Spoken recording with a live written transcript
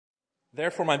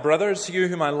Therefore, my brothers, you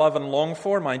whom I love and long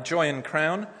for, my joy and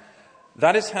crown,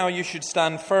 that is how you should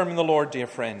stand firm in the Lord, dear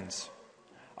friends.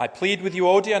 I plead with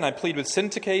Euodia and I plead with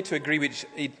Syntyche to agree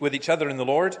with each other in the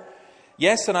Lord.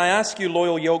 Yes, and I ask you,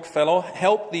 loyal yoke fellow,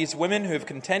 help these women who have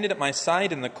contended at my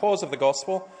side in the cause of the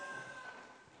gospel,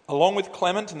 along with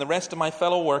Clement and the rest of my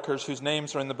fellow workers whose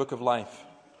names are in the book of life.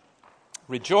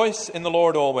 Rejoice in the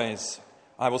Lord always.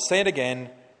 I will say it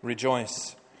again,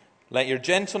 rejoice. Let your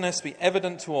gentleness be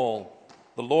evident to all.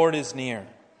 The Lord is near.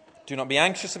 Do not be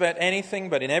anxious about anything,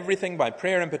 but in everything, by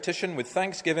prayer and petition, with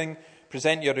thanksgiving,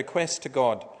 present your requests to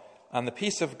God. And the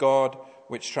peace of God,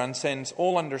 which transcends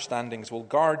all understandings, will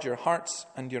guard your hearts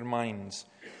and your minds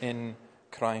in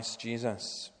Christ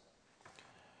Jesus.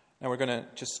 Now we're going to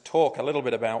just talk a little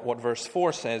bit about what verse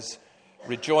 4 says.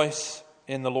 Rejoice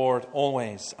in the Lord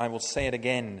always. I will say it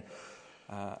again.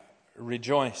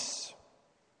 Rejoice.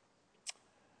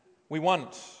 We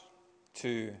want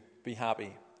to be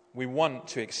happy. We want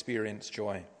to experience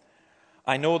joy.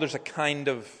 I know there's a kind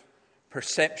of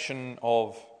perception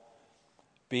of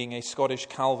being a Scottish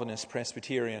Calvinist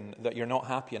Presbyterian that you're not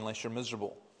happy unless you're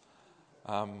miserable,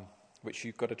 which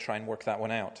you've got to try and work that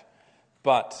one out.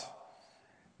 But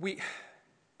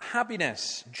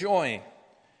happiness, joy,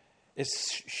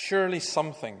 is surely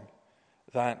something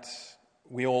that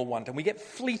we all want, and we get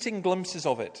fleeting glimpses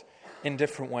of it in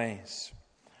different ways.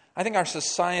 I think our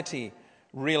society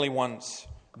really wants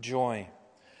joy.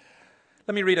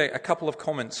 Let me read a couple of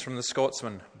comments from The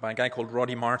Scotsman by a guy called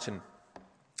Roddy Martin.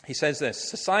 He says this: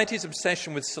 society's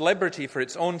obsession with celebrity for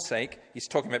its own sake, he's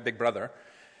talking about Big Brother,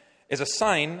 is a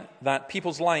sign that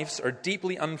people's lives are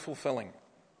deeply unfulfilling.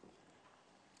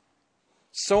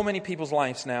 So many people's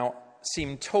lives now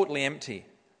seem totally empty.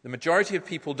 The majority of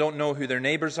people don't know who their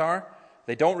neighbours are.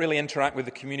 They don't really interact with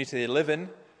the community they live in.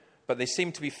 But they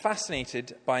seem to be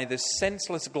fascinated by this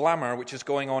senseless glamour which is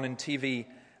going on in TV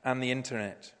and the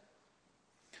internet.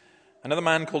 Another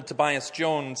man called Tobias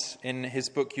Jones, in his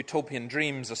book Utopian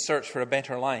Dreams, A Search for a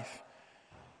Better Life,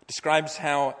 describes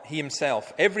how he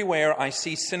himself, everywhere I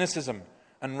see cynicism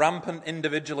and rampant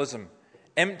individualism,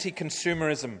 empty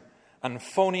consumerism and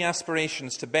phony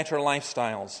aspirations to better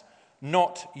lifestyles,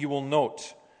 not, you will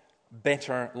note,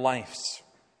 better lives.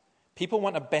 People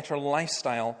want a better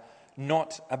lifestyle,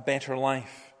 not a better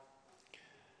life.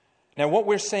 Now, what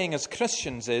we're saying as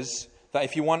Christians is that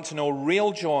if you want to know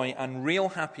real joy and real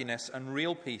happiness and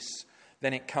real peace,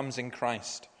 then it comes in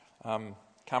Christ.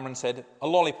 Cameron said, a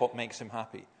lollipop makes him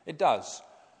happy. It does.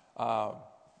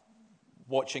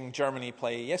 Watching Germany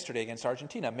play yesterday against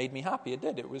Argentina made me happy. It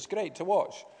did. It was great to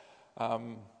watch.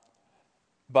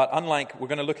 But unlike, we're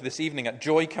going to look this evening at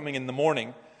joy coming in the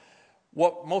morning,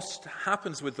 what most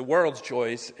happens with the world's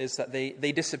joys is that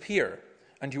they disappear,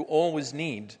 and you always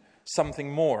need something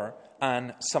more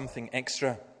and something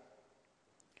extra.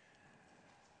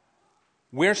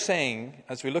 We're saying,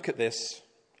 as we look at this,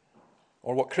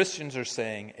 or what Christians are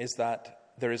saying, is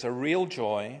that there is a real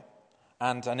joy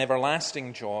and an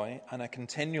everlasting joy and a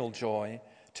continual joy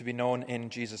to be known in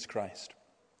Jesus Christ.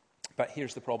 But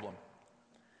here's the problem.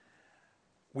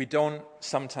 We don't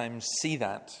sometimes see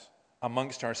that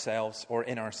amongst ourselves or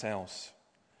in ourselves.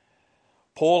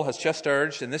 Paul has just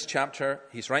urged in this chapter,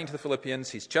 he's writing to the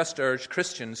Philippians, he's just urged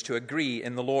Christians to agree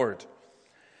in the Lord.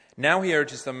 Now he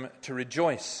urges them to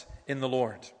rejoice in the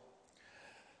Lord.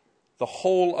 The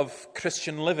whole of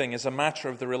Christian living is a matter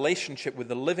of the relationship with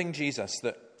the living Jesus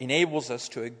that enables us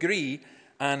to agree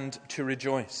and to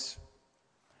rejoice.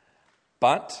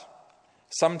 But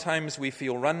sometimes we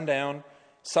feel run down.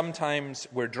 Sometimes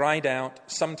we're dried out.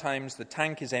 Sometimes the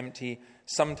tank is empty.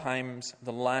 Sometimes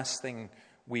the last thing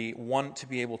we want to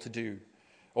be able to do,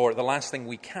 or the last thing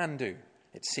we can do,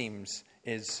 it seems,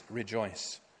 is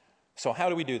rejoice. So how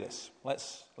do we do this?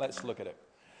 Let's look at it.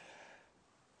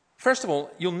 First of all,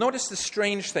 you'll notice the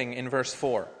strange thing in verse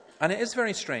 4. And it is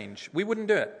very strange. We wouldn't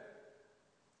do it.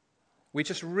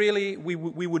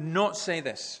 We would not say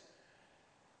this.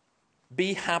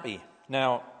 Be happy.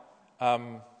 Now,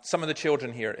 some of the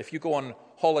children here, if you go on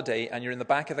holiday and you're in the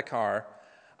back of the car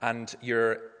and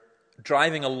you're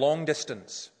driving a long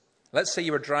distance, let's say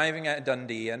you were driving out of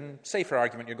Dundee and say for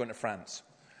argument you're going to France,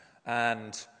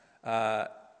 and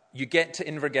you get to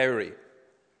Invergowrie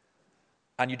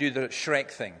and you do the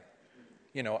Shrek thing.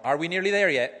 You know, are we nearly there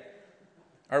yet?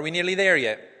 Are we nearly there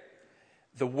yet?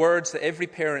 The words that every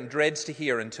parent dreads to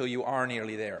hear until you are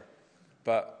nearly there.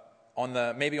 But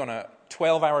maybe on a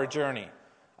 12-hour journey,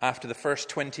 after the first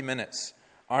 20 minutes,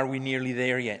 are we nearly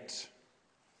there yet?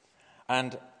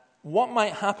 And what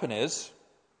might happen is,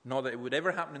 not that it would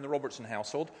ever happen in the Robertson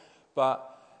household, but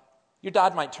your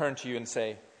dad might turn to you and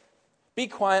say, be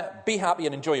quiet, be happy,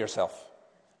 and enjoy yourself.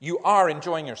 you are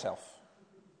enjoying yourself.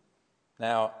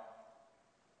 Now,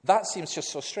 that seems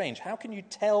just so strange. How can you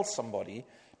tell somebody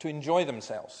to enjoy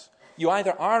themselves? You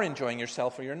either are enjoying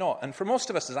yourself or you're not. And for most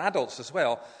of us as adults as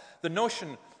well, the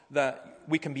notion that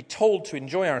we can be told to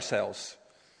enjoy ourselves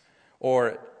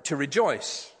or to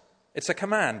rejoice, it's a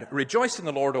command. Rejoice in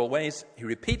the Lord always. He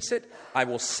repeats it. I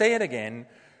will say it again.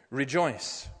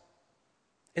 Rejoice.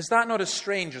 Is that not as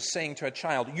strange as saying to a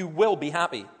child, you will be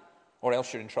happy, or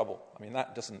else you're in trouble? I mean,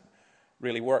 that doesn't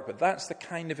really work, but that's the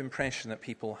kind of impression that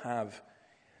people have.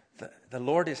 The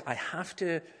Lord is, I have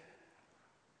to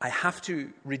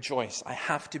rejoice. I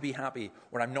have to be happy,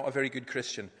 or I'm not a very good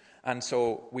Christian. And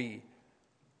so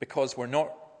because we're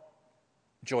not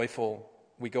joyful,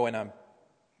 we go in a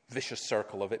vicious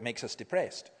circle of it makes us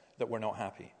depressed that we're not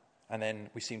happy. And then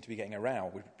we seem to be getting a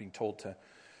row. We're being told to,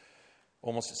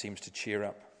 almost it seems, to cheer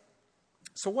up.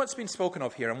 So what's been spoken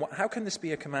of here, and how can this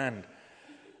be a command?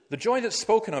 The joy that's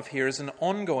spoken of here is an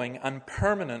ongoing and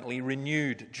permanently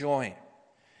renewed joy.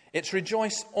 It's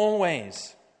rejoice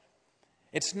always.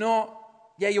 It's not,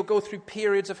 you'll go through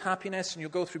periods of happiness and you'll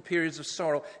go through periods of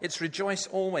sorrow. It's rejoice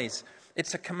always.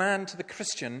 It's a command to the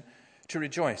Christian to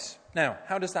rejoice. Now,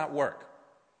 how does that work?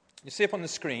 You see up on the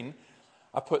screen,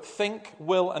 I put think,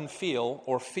 will, and feel,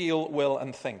 or feel, will,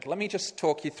 and think. Let me just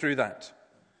talk you through that.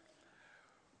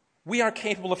 We are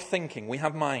capable of thinking. We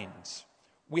have minds.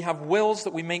 We have wills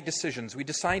that we make decisions. We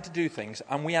decide to do things.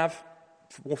 And we have,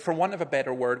 for want of a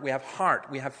better word, we have heart.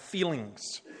 We have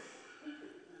feelings.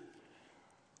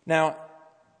 Now,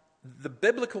 the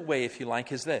biblical way, if you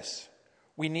like, is this.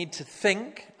 We need to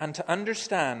think and to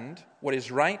understand what is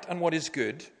right and what is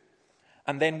good,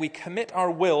 and then we commit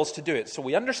our wills to do it. So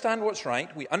we understand what's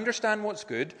right, we understand what's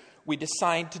good, we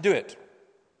decide to do it.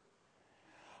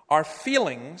 Our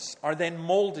feelings are then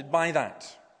molded by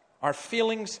that. Our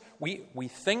feelings, we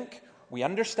think, we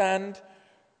understand,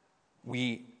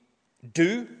 we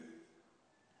do,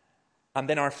 and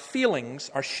then our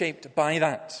feelings are shaped by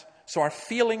that. So our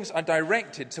feelings are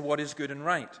directed to what is good and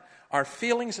right. Our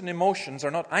feelings and emotions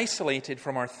are not isolated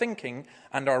from our thinking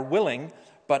and our willing,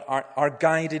 but are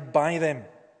guided by them.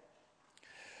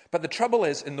 But the trouble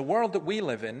is, in the world that we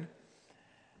live in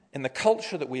the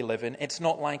culture that we live in, it's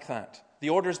not like that. The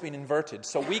order's been inverted.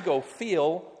 So we go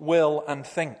feel, will, and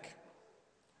think.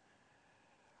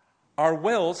 Our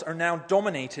wills are now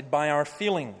dominated by our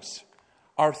feelings.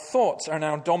 Our thoughts are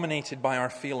now dominated by our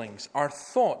feelings. Our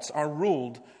thoughts are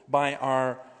ruled by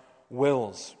our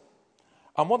wills.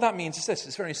 And what that means is this.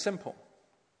 It's very simple.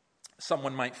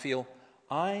 Someone might feel,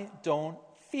 I don't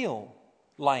feel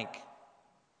like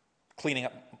cleaning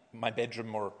up my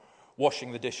bedroom or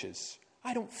washing the dishes.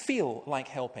 I don't feel like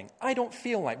helping. I don't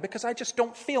feel like, because I just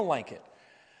don't feel like it.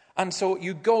 And so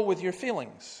you go with your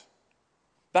feelings.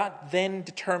 That then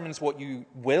determines what you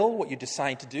will, what you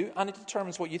decide to do, and it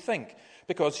determines what you think.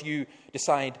 Because you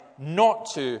decide not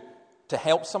to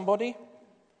help somebody,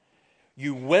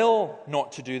 you will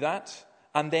not to do that,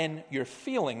 and then your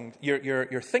feeling,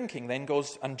 your thinking then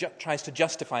goes and tries to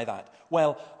justify that.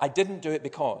 Well, I didn't do it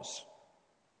because.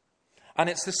 And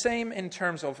it's the same in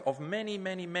terms of many,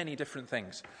 many, many different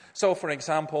things. So, for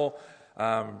example,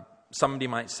 somebody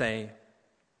might say,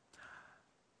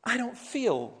 I don't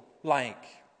feel like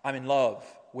I'm in love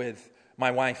with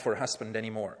my wife or husband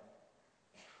anymore.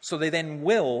 So they then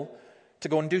will to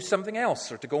go and do something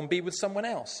else or to go and be with someone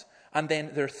else. And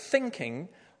then their thinking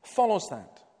follows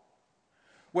that.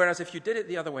 Whereas if you did it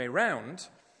the other way around,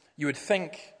 you would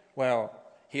think, well,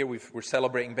 here we're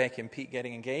celebrating Becky and Pete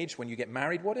getting engaged. When you get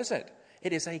married, what is it?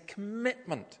 It is a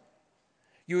commitment.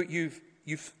 You've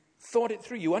thought it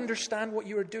through. You understand what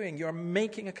you are doing. You are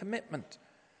making a commitment.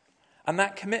 And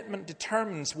that commitment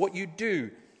determines what you do.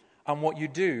 And what you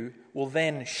do will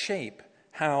then shape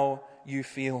how you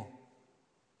feel.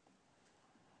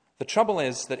 The trouble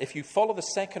is that if you follow the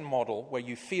second model, where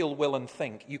you feel, will, and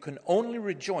think, you can only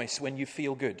rejoice when you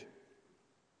feel good.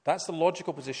 That's the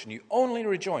logical position. You only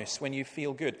rejoice when you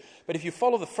feel good. But if you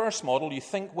follow the first model, you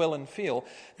think, will, and feel,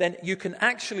 then you can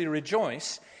actually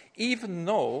rejoice even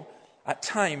though at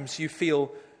times you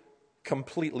feel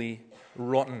completely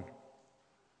rotten.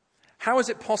 How is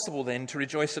it possible then to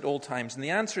rejoice at all times? And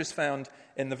the answer is found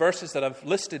in the verses that I've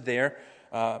listed there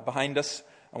behind us.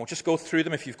 And we'll just go through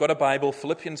them if you've got a Bible,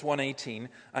 Philippians 1:18,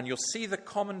 and you'll see the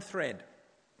common thread.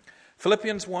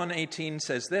 Philippians 1:18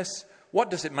 says this, what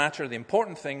does it matter? The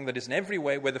important thing that is in every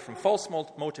way, whether from false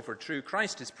motive or true,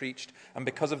 Christ is preached, and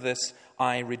because of this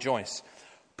I rejoice.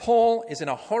 Paul is in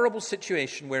a horrible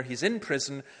situation where he's in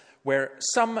prison, where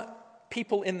some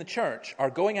people in the church are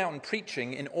going out and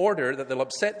preaching in order that they'll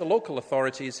upset the local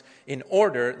authorities, in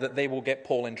order that they will get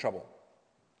Paul in trouble.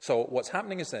 So what's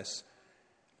happening is this.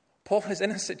 Paul is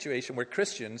in a situation where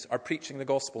Christians are preaching the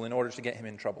gospel in order to get him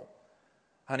in trouble.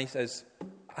 And he says,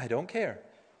 I don't care.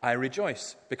 I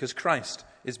rejoice because Christ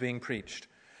is being preached.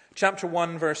 Chapter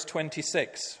 1, verse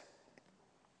 26.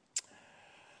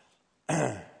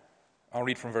 I'll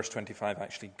read from verse 25,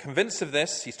 actually. Convinced of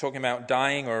this, he's talking about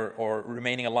dying or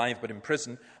remaining alive but in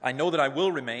prison. I know that I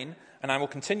will remain, and I will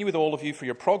continue with all of you for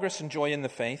your progress and joy in the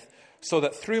faith, so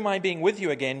that through my being with you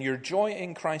again, your joy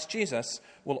in Christ Jesus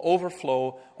will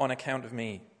overflow on account of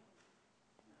me.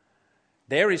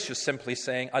 There he's just simply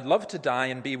saying, I'd love to die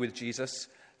and be with Jesus.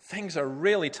 Things are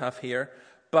really tough here,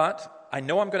 but I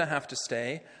know I'm going to have to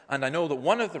stay, and I know that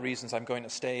one of the reasons I'm going to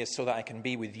stay is so that I can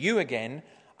be with you again,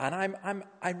 and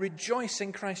I rejoice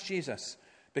in Christ Jesus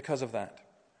because of that.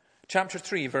 Chapter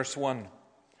 3, verse 1.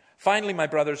 Finally, my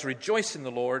brothers, rejoice in the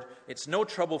Lord. It's no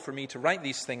trouble for me to write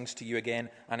these things to you again,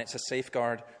 and it's a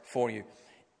safeguard for you.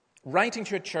 Writing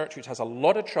to a church which has a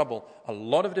lot of trouble, a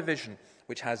lot of division,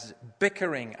 which has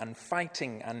bickering and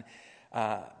fighting and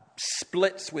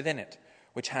splits within it,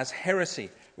 which has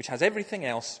heresy, which has everything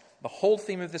else, the whole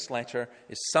theme of this letter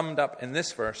is summed up in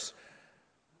this verse.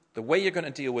 The way you're going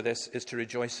to deal with this is to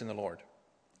rejoice in the Lord.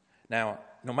 Now,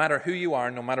 no matter who you are,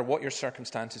 no matter what your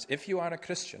circumstances, if you are a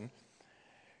Christian,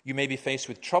 you may be faced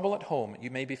with trouble at home.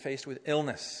 You may be faced with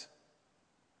illness.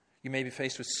 You may be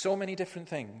faced with so many different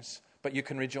things, but you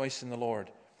can rejoice in the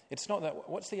Lord. It's not that,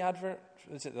 what's the advert?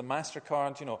 Is it the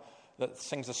MasterCard, that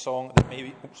sings a song, that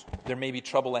there may be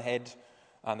trouble ahead,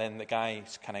 and then the guy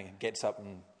kind of gets up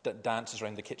and dances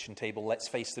around the kitchen table, let's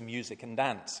face the music and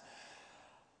dance.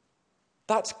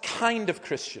 That's kind of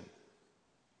Christian,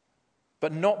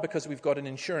 but not because we've got an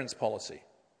insurance policy.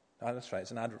 Oh, that's right,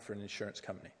 it's an advert for an insurance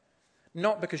company.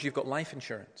 Not because you've got life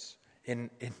insurance in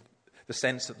the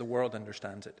sense that the world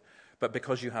understands it, but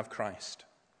because you have Christ.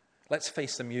 Let's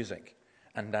face the music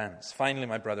and dance. Finally,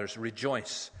 my brothers,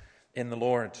 rejoice in the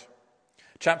Lord.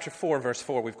 Chapter 4, verse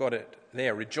 4, we've got it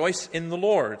there. Rejoice in the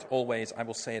Lord always, I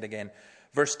will say it again.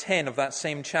 Verse 10 of that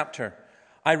same chapter,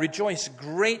 I rejoice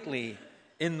greatly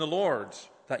in the Lord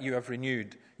that you have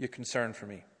renewed your concern for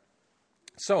me.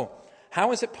 So,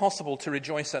 how is it possible to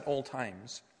rejoice at all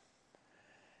times?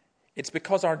 It's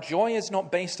because our joy is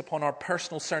not based upon our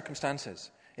personal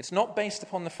circumstances. It's not based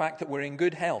upon the fact that we're in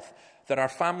good health, that our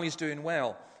family's doing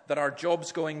well, that our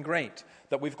job's going great,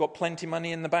 that we've got plenty of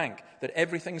money in the bank, that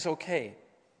everything's okay.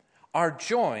 Our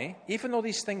joy, even though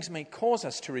these things may cause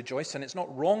us to rejoice, and it's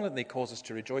not wrong that they cause us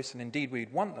to rejoice, and indeed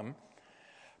we'd want them,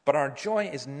 but our joy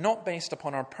is not based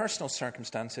upon our personal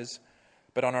circumstances,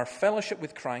 but on our fellowship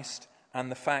with Christ and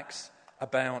the facts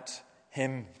about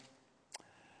Him.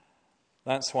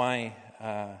 That's why,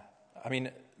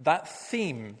 that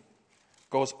theme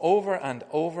goes over and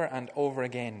over and over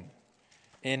again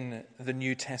in the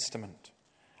New Testament.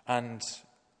 And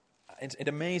it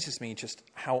amazes me just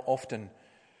how often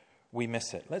we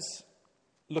miss it. Let's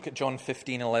look at John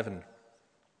 15:11.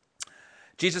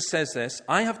 Jesus says this,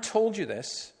 I have told you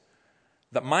this,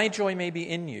 that my joy may be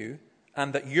in you,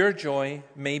 and that your joy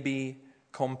may be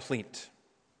complete.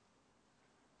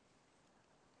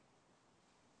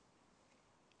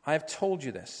 I have told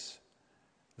you this,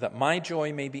 that my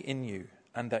joy may be in you,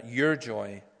 and that your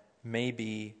joy may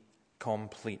be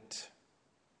complete.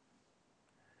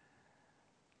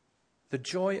 The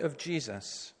joy of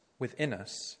Jesus within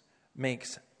us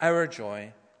makes our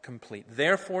joy complete.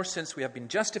 Therefore, since we have been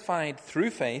justified through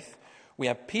faith, we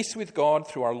have peace with God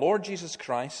through our Lord Jesus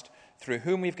Christ, through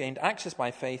whom we've gained access by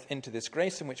faith into this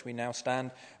grace in which we now stand,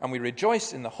 and we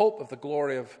rejoice in the hope of the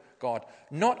glory of God.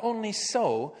 Not only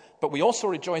so, but we also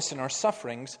rejoice in our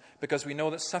sufferings, because we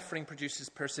know that suffering produces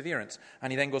perseverance.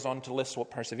 And he then goes on to list what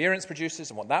perseverance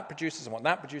produces, and what that produces, and what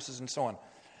that produces, and so on.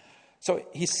 So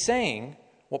he's saying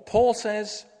what Paul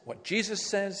says, what Jesus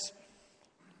says,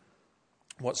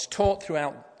 what's taught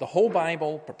throughout the whole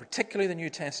Bible, but particularly the New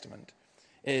Testament,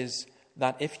 is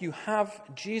that if you have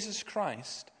Jesus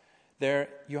Christ, there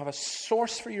you have a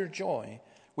source for your joy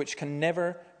which can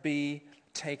never be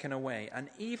taken away. And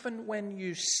even when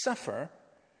you suffer,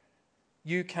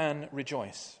 you can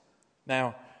rejoice.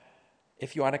 Now,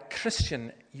 if you are a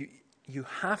Christian, you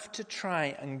have to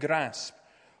try and grasp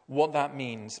what that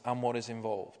means and what is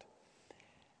involved.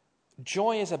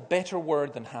 Joy is a better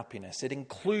word than happiness. It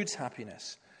includes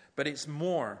happiness, but it's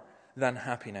more than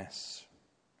happiness.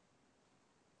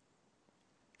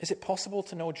 Is it possible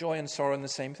to know joy and sorrow in the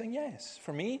same thing? Yes.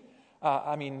 For me,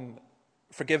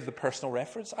 forgive the personal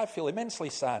reference, I feel immensely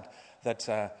sad that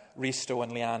Risto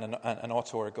and Leanne and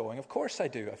Otto are going. Of course I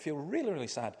do. I feel really, really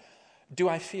sad. Do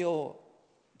I feel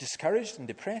discouraged and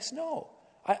depressed? No.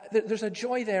 There's a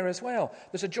joy there as well.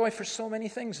 There's a joy for so many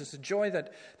things. There's a joy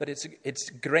that it's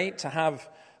great to have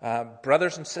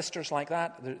brothers and sisters like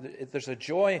that. There's a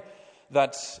joy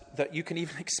that you can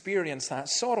even experience that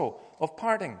sorrow of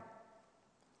parting.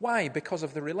 Why? Because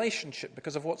of the relationship,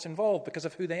 because of what's involved, because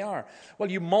of who they are. Well,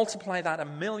 you multiply that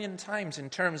 1,000,000 times in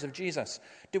terms of Jesus.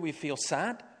 Do we feel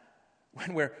sad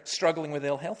when we're struggling with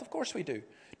ill health? Of course we do.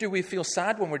 Do we feel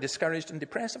sad when we're discouraged and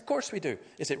depressed? Of course we do.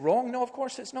 Is it wrong? No, of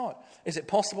course it's not. Is it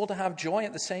possible to have joy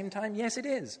at the same time? Yes, it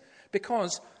is.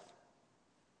 Because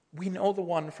we know the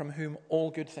one from whom all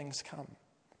good things come,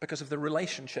 because of the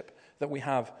relationship that we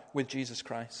have with Jesus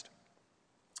Christ.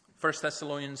 1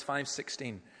 Thessalonians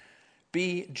 5:16.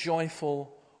 Be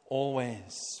joyful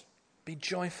always. Be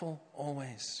joyful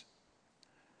always.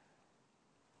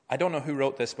 I don't know who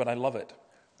wrote this, but I love it.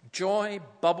 Joy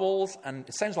bubbles, and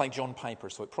it sounds like John Piper,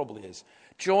 so it probably is.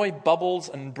 Joy bubbles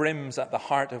and brims at the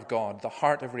heart of God, the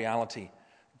heart of reality.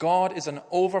 God is an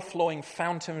overflowing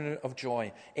fountain of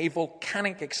joy, a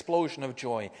volcanic explosion of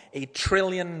joy, a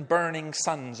trillion burning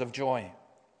suns of joy.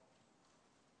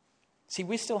 See,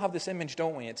 we still have this image,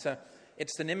 don't we? It's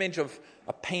an image of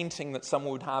a painting that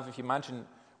someone would have, if you imagine,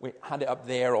 we had it up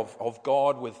there, of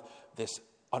God with this,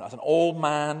 as an old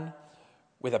man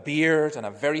with a beard and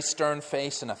a very stern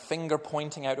face and a finger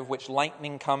pointing out of which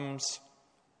lightning comes.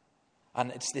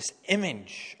 And it's this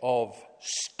image of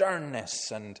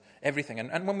sternness and everything.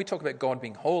 And when we talk about God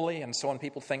being holy and so on,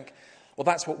 people think, well,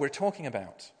 that's what we're talking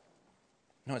about.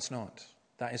 No, it's not.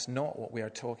 That is not what we are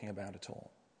talking about at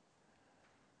all.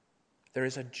 There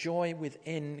is a joy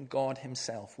within God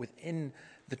himself, within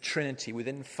the Trinity,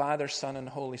 within Father, Son, and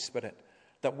Holy Spirit,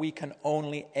 that we can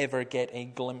only ever get a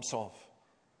glimpse of.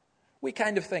 We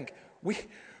kind of think,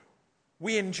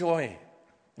 we enjoy,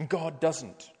 and God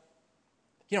doesn't.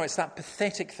 You know, it's that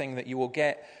pathetic thing that you will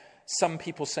get some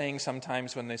people saying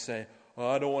sometimes when they say, oh,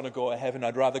 I don't want to go to heaven,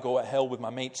 I'd rather go to hell with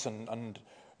my mates and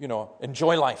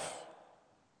enjoy life.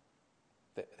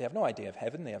 They have no idea of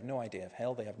heaven, they have no idea of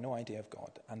hell, they have no idea of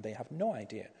God, and they have no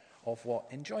idea of what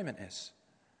enjoyment is,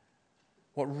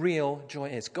 what real joy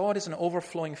is. God is an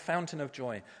overflowing fountain of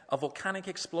joy, a volcanic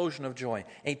explosion of joy,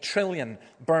 a trillion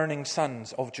burning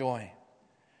suns of joy.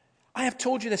 I have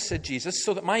told you this, said Jesus,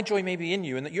 so that my joy may be in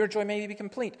you and that your joy may be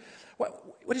complete.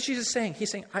 What is Jesus saying? He's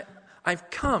saying, I've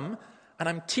come and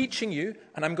I'm teaching you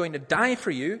and I'm going to die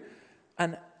for you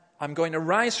and I'm going to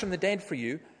rise from the dead for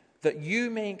you, that you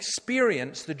may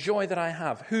experience the joy that I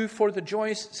have. Who for the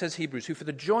joy, says Hebrews, who for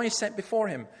the joy set before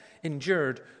him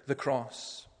endured the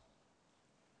cross.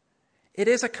 It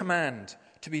is a command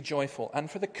to be joyful.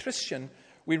 And for the Christian,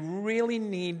 we really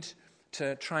need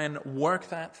to try and work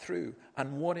that through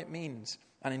and what it means.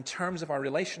 And in terms of our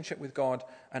relationship with God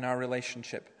and our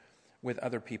relationship with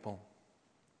other people.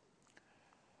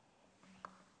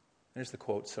 There's the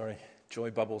quote, sorry. Joy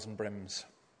bubbles and brims.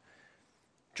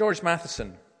 George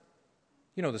Matheson.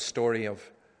 You know the story of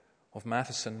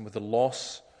Matheson with the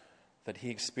loss that he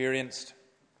experienced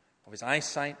of his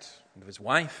eyesight and of his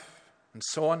wife and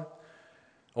so on.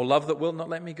 O love that will not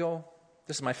let me go.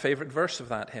 This is my favorite verse of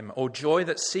that hymn. O joy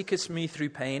that seekest me through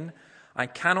pain, I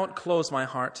cannot close my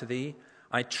heart to thee.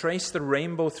 I trace the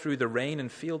rainbow through the rain and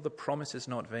feel the promise is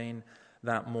not vain.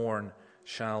 That morn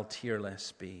shall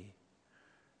tearless be.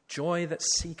 Joy that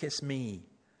seekest me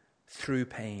through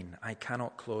pain, I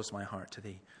cannot close my heart to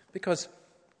thee. Because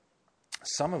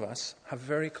some of us have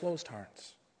very closed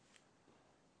hearts.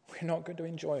 We're not going to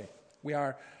enjoy.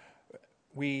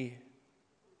 We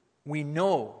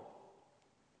know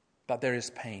that there is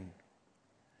pain.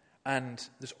 And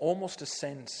there's almost a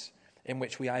sense in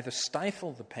which we either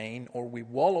stifle the pain or we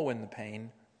wallow in the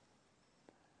pain,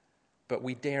 but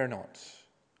we dare not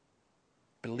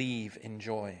believe in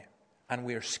joy. And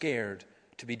we are scared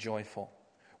to be joyful.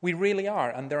 We really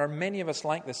are. And there are many of us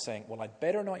like this saying, well, I'd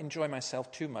better not enjoy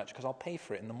myself too much because I'll pay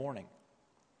for it in the morning.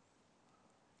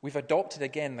 We've adopted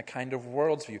again the kind of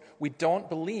world's view. We don't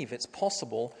believe it's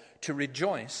possible to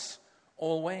rejoice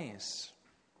always.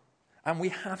 And we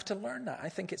have to learn that. I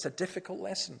think it's a difficult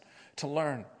lesson to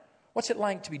learn. What's it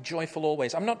like to be joyful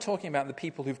always? I'm not talking about the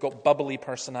people who've got bubbly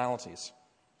personalities.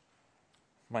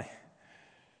 My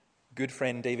good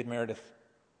friend David Meredith,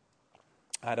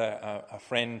 I had a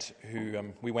friend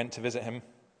who we went to visit him,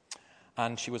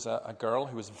 and she was a girl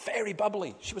who was very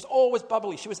bubbly. She was always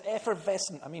bubbly. She was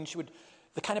effervescent. I mean,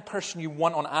 the kind of person you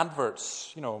want on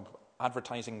adverts,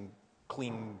 advertising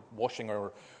clean washing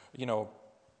or,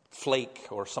 flake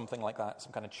or something like that,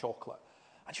 some kind of chocolate.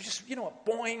 And she just,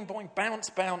 boing, boing,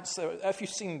 bounce, bounce. If you've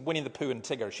seen Winnie the Pooh and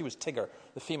Tigger, she was Tigger,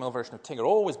 the female version of Tigger,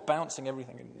 always bouncing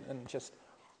everything and just...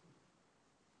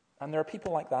 And there are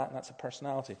people like that, and that's a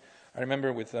personality. I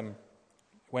remember with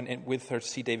her to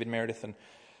see David Meredith, and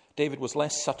David was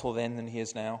less subtle then than he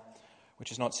is now.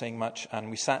 which is not saying much.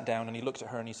 And we sat down and he looked at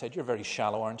her and he said, "You're very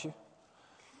shallow, aren't you?"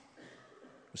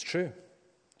 It was true.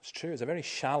 It's true. It's a very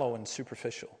shallow and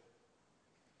superficial.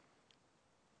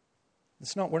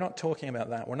 We're not talking about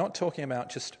that. We're not talking about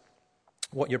just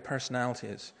what your personality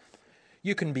is.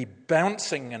 You can be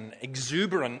bouncing and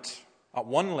exuberant at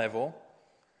one level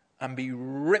and be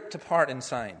ripped apart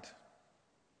inside.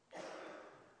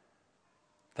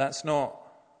 That's not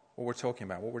what we're talking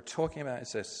about. What we're talking about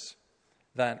is this,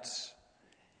 that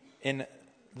in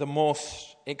the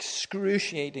most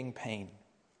excruciating pain,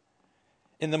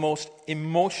 in the most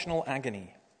emotional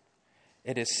agony,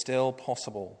 it is still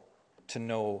possible to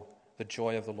know the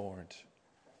joy of the Lord,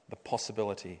 the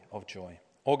possibility of joy.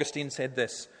 Augustine said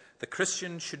this: the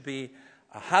Christian should be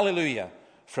a hallelujah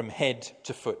from head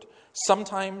to foot.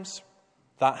 Sometimes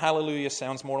that hallelujah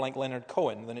sounds more like Leonard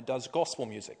Cohen than it does gospel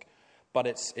music, but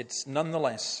it's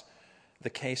nonetheless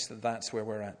the case that that's where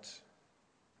we're at.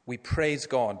 We praise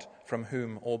God from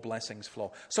whom all blessings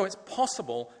flow. So it's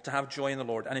possible to have joy in the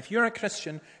Lord. And if you're a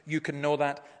Christian, you can know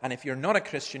that. And if you're not a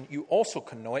Christian, you also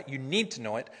can know it. You need to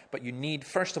know it, but you need,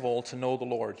 first of all, to know the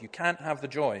Lord. You can't have the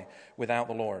joy without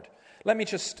the Lord. Let me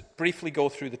just briefly go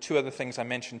through the two other things I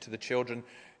mentioned to the children.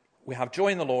 We have joy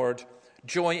in the Lord,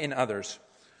 joy in others.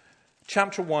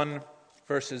 Chapter 1,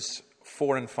 verses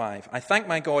 4 and 5. I thank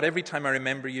my God every time I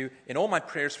remember you. In all my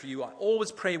prayers for you, I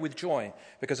always pray with joy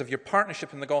because of your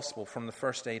partnership in the gospel from the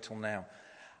first day till now.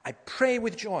 I pray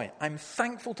with joy. I'm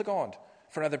thankful to God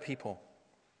for other people.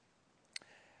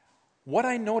 What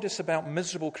I notice about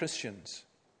miserable Christians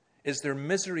is their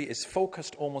misery is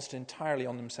focused almost entirely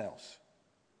on themselves.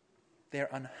 They're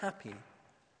unhappy,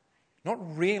 not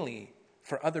really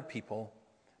for other people,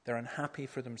 they're unhappy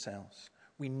for themselves.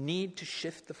 We need to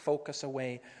shift the focus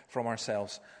away from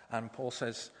ourselves. And Paul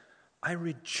says, I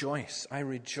rejoice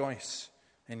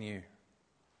in you.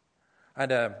 I'd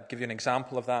give you an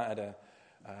example of that. I had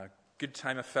a good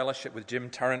time of fellowship with Jim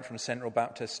Tarrant from Central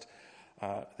Baptist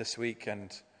this week.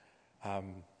 And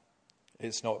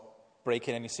it's not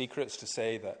breaking any secrets to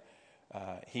say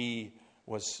that he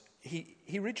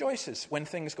rejoices when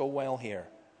things go well here.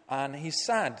 And he's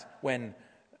sad when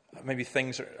maybe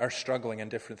things are struggling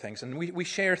and different things. And we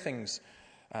share things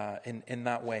in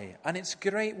that way. And it's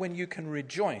great when you can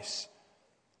rejoice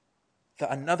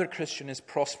that another Christian is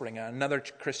prospering, another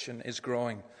Christian is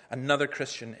growing, another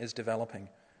Christian is developing.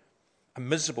 A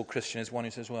miserable Christian is one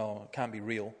who says, well, it can't be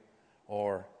real.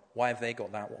 Or, why have they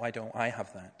got that? Why don't I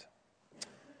have that?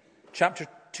 Chapter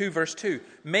 2, verse 2.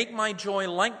 Make my joy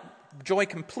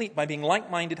complete by being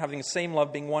like-minded, having the same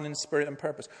love, being one in spirit and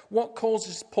purpose. What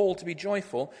causes Paul to be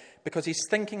joyful? Because he's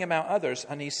thinking about others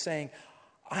and he's saying,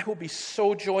 I will be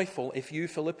so joyful if you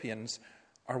Philippians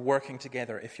are working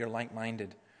together, if you're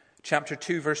like-minded. Chapter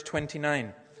 2, verse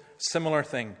 29, similar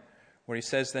thing, where he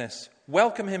says this: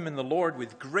 welcome him in the Lord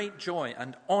with great joy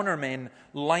and honor men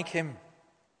like him.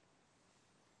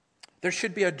 There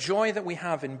should be a joy that we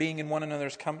have in being in one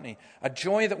another's company, a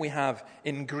joy that we have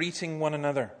in greeting one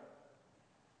another.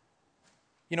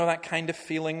 You know that kind of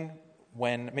feeling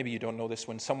when, maybe you don't know this,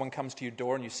 when someone comes to your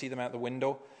door and you see them out the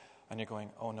window and you're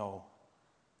going, oh no,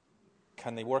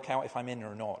 can they work out if I'm in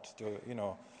or not?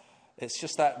 It's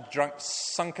just that drunk,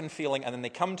 sunken feeling, and then they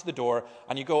come to the door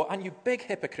and you go, and you big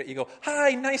hypocrite, you go,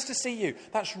 hi, nice to see you.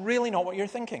 That's really not what you're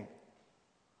thinking.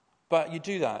 But you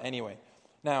do that anyway.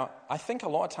 Now, I think a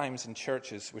lot of times in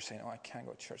churches we're saying, I can't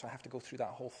go to church. I have to go through that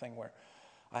whole thing where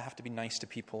I have to be nice to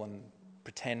people and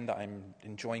pretend that I'm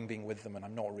enjoying being with them and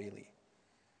I'm not really.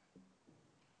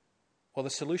 Well,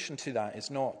 the solution to that is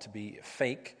not to be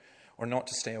fake or not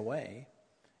to stay away.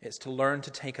 It's to learn to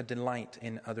take a delight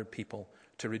in other people,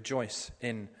 to rejoice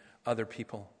in other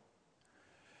people.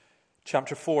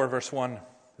 Chapter 4, verse 1.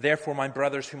 Therefore, my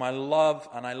brothers, whom I love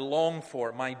and I long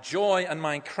for, my joy and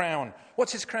my crown.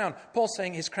 What's his crown? Paul's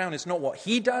saying his crown is not what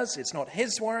he does. It's not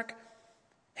his work.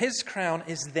 His crown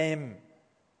is them.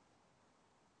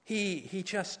 He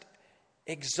just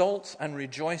exalts and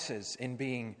rejoices in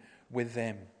being with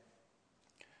them.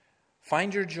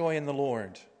 Find your joy in the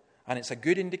Lord. And it's a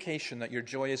good indication that your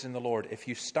joy is in the Lord if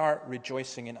you start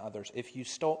rejoicing in others. If you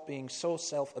stop being so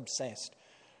self-obsessed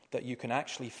that you can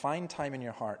actually find time in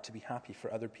your heart to be happy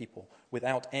for other people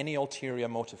without any ulterior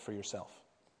motive for yourself.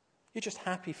 You're just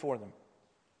happy for them.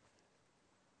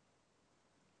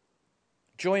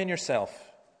 Joy in yourself.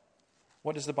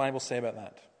 What does the Bible say about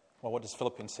that? Well, what does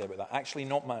Philippians say about that? Actually,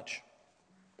 not much.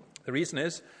 The reason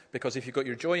is because if you've got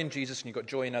your joy in Jesus and you've got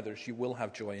joy in others, you will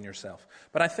have joy in yourself.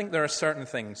 But I think there are certain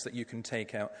things that you can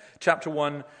take out. Chapter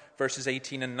 1, verses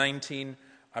 18 and 19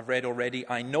 I've read already,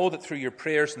 I know that through your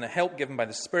prayers and the help given by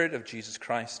the Spirit of Jesus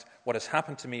Christ, what has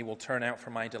happened to me will turn out for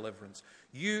my deliverance.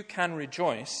 You can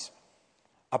rejoice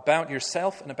about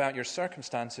yourself and about your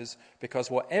circumstances,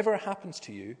 because whatever happens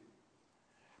to you,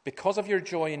 because of your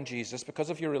joy in Jesus, because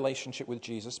of your relationship with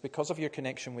Jesus, because of your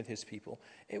connection with his people,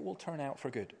 it will turn out for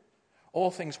good.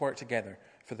 All things work together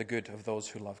for the good of those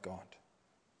who love God.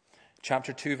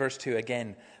 Chapter 2, verse 2,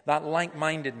 again, that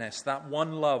like-mindedness, that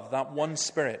one love, that one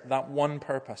spirit, that one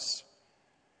purpose.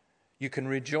 You can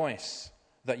rejoice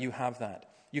that you have that.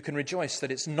 You can rejoice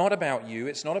that it's not about you,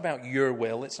 it's not about your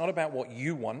will, it's not about what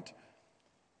you want.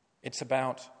 It's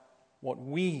about what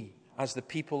we, as the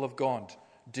people of God,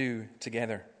 do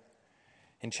together.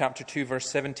 In chapter 2, verse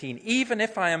 17, even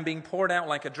if I am being poured out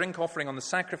like a drink offering on the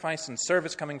sacrifice and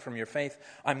service coming from your faith,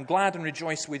 I'm glad and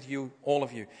rejoice with you, all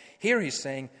of you. Here he's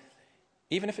saying,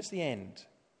 even if it's the end,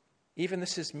 even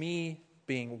this is me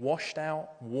being washed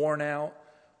out, worn out,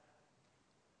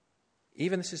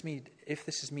 even if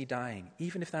this is me dying,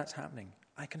 even if that's happening,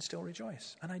 I can still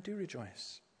rejoice, and I do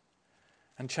rejoice.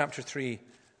 And chapter 3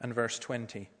 and verse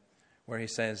 20, where he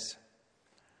says,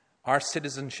 our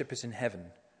citizenship is in heaven,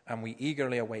 and we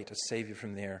eagerly await a Savior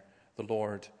from there, the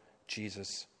Lord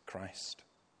Jesus Christ.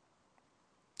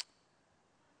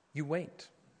 You wait,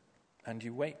 and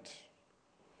you wait,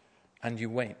 and you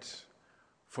wait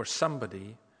for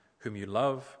somebody whom you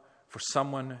love, for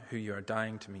someone who you are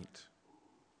dying to meet.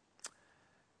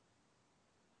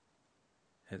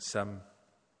 It's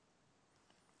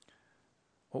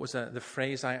what was the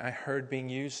phrase I heard being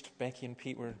used? Becky and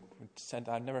Pete said,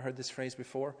 I've never heard this phrase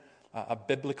before. A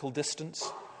biblical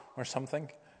distance or something.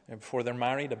 Before they're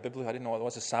married, I didn't know what it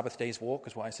was. A Sabbath day's walk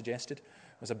is what I suggested.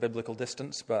 It was a biblical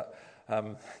distance. But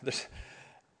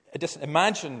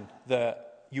imagine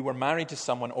that you were married to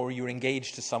someone or you were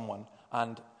engaged to someone,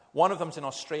 and one of them's in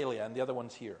Australia and the other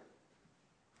one's here.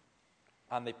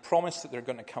 And they promise that they're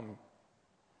going to come.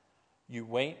 You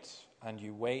wait and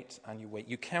you wait and you wait.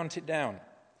 You count it down.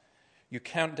 You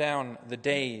count down the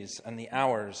days and the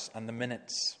hours and the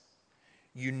minutes.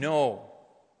 You know.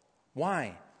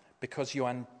 Why? Because you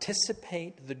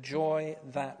anticipate the joy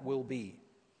that will be.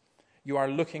 You are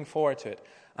looking forward to it.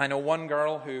 I know one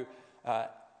girl who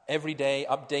every day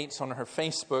updates on her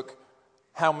Facebook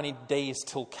how many days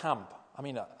till camp. I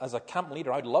mean, as a camp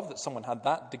leader, I'd love that someone had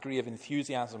that degree of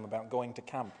enthusiasm about going to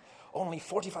camp. Only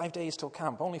 45 days till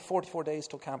camp, only 44 days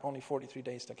till camp, only 43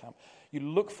 days till camp. You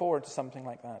look forward to something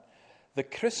like that. The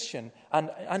Christian,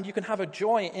 and you can have a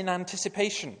joy in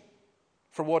anticipation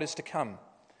for what is to come.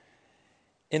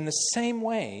 In the same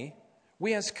way,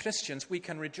 we as Christians, we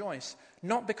can rejoice,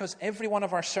 not because every one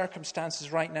of our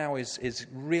circumstances right now is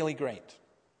really great,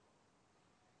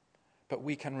 but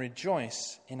we can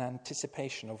rejoice in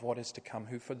anticipation of what is to come,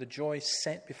 who for the joy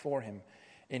set before him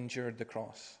endured the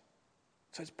cross.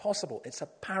 So it's possible. It's a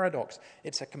paradox.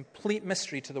 It's a complete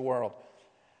mystery to the world.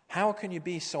 How can you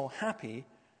be so happy?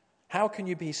 How can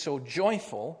you be so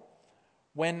joyful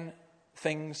when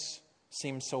things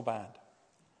seem so bad?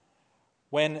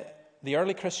 When the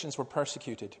early Christians were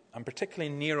persecuted, and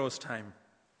particularly in Nero's time,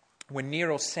 when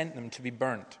Nero sent them to be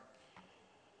burnt,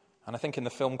 and I think in the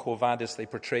film Quo Vadis they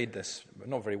portrayed this,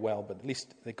 not very well, but at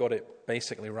least they got it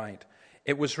basically right.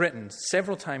 It was written,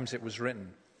 several times it was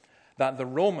written, that the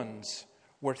Romans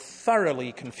were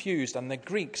thoroughly confused, and the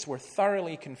Greeks were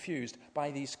thoroughly confused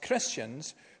by these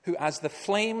Christians who, as the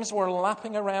flames were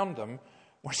lapping around them,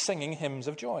 were singing hymns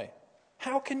of joy.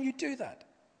 How can you do that?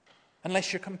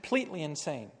 Unless you're completely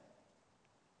insane.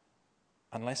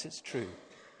 Unless it's true.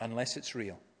 Unless it's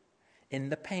real. In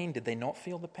the pain, did they not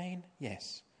feel the pain?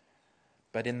 Yes.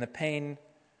 But in the pain,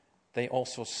 they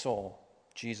also saw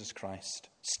Jesus Christ.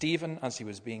 Stephen, as he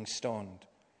was being stoned,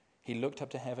 he looked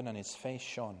up to heaven and his face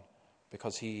shone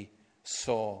because he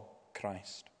saw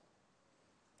Christ.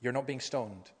 You're not being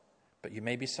stoned, but you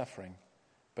may be suffering,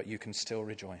 but you can still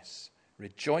rejoice.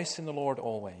 Rejoice in the Lord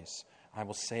always. I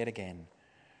will say it again.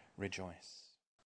 Rejoice.